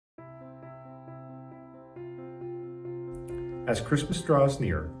As Christmas draws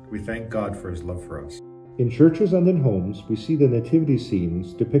near, we thank God for His love for us. In churches and in homes, we see the nativity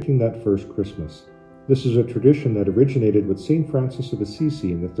scenes depicting that first Christmas. This is a tradition that originated with St. Francis of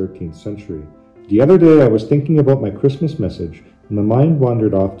Assisi in the 13th century. The other day I was thinking about my Christmas message, and my mind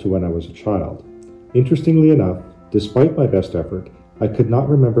wandered off to when I was a child. Interestingly enough, despite my best effort, I could not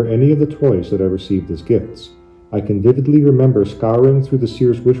remember any of the toys that I received as gifts. I can vividly remember scouring through the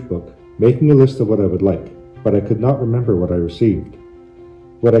Sears wish book, making a list of what I would like, but I could not remember what I received.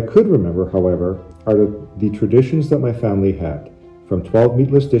 What I could remember, however, are the traditions that my family had, from 12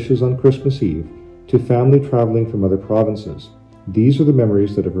 meatless dishes on Christmas Eve to family traveling from other provinces. These are the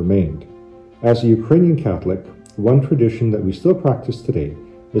memories that have remained. As a Ukrainian Catholic, one tradition that we still practice today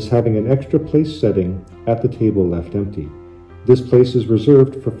is having an extra place setting at the table left empty. This place is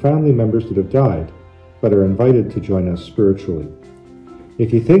reserved for family members that have died, but are invited to join us spiritually.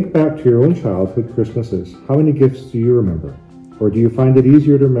 If you think back to your own childhood Christmases, how many gifts do you remember? Or do you find it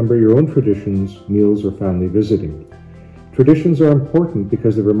easier to remember your own traditions, meals, or family visiting? Traditions are important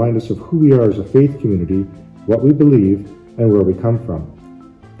because they remind us of who we are as a faith community, what we believe, and where we come from.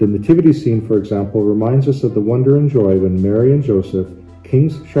 The nativity scene, for example, reminds us of the wonder and joy when Mary and Joseph,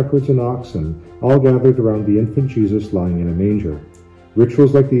 kings, shepherds, and oxen, all gathered around the infant Jesus lying in a manger.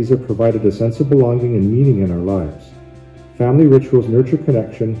 Rituals like these have provided a sense of belonging and meaning in our lives. Family rituals nurture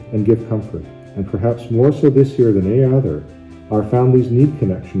connection and give comfort, and perhaps more so this year than any other, our families need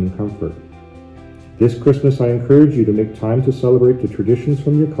connection and comfort. This Christmas, I encourage you to make time to celebrate the traditions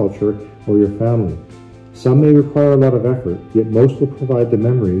from your culture or your family. Some may require a lot of effort, yet most will provide the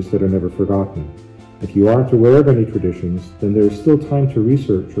memories that are never forgotten. If you aren't aware of any traditions, then there is still time to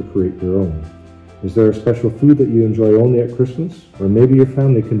research or create your own. Is there a special food that you enjoy only at Christmas? Or maybe your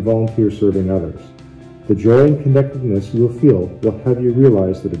family can volunteer serving others. The joy and connectedness you will feel will have you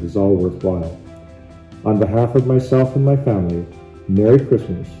realize that it is all worthwhile. On behalf of myself and my family, Merry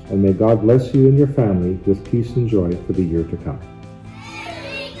Christmas, and may God bless you and your family with peace and joy for the year to come.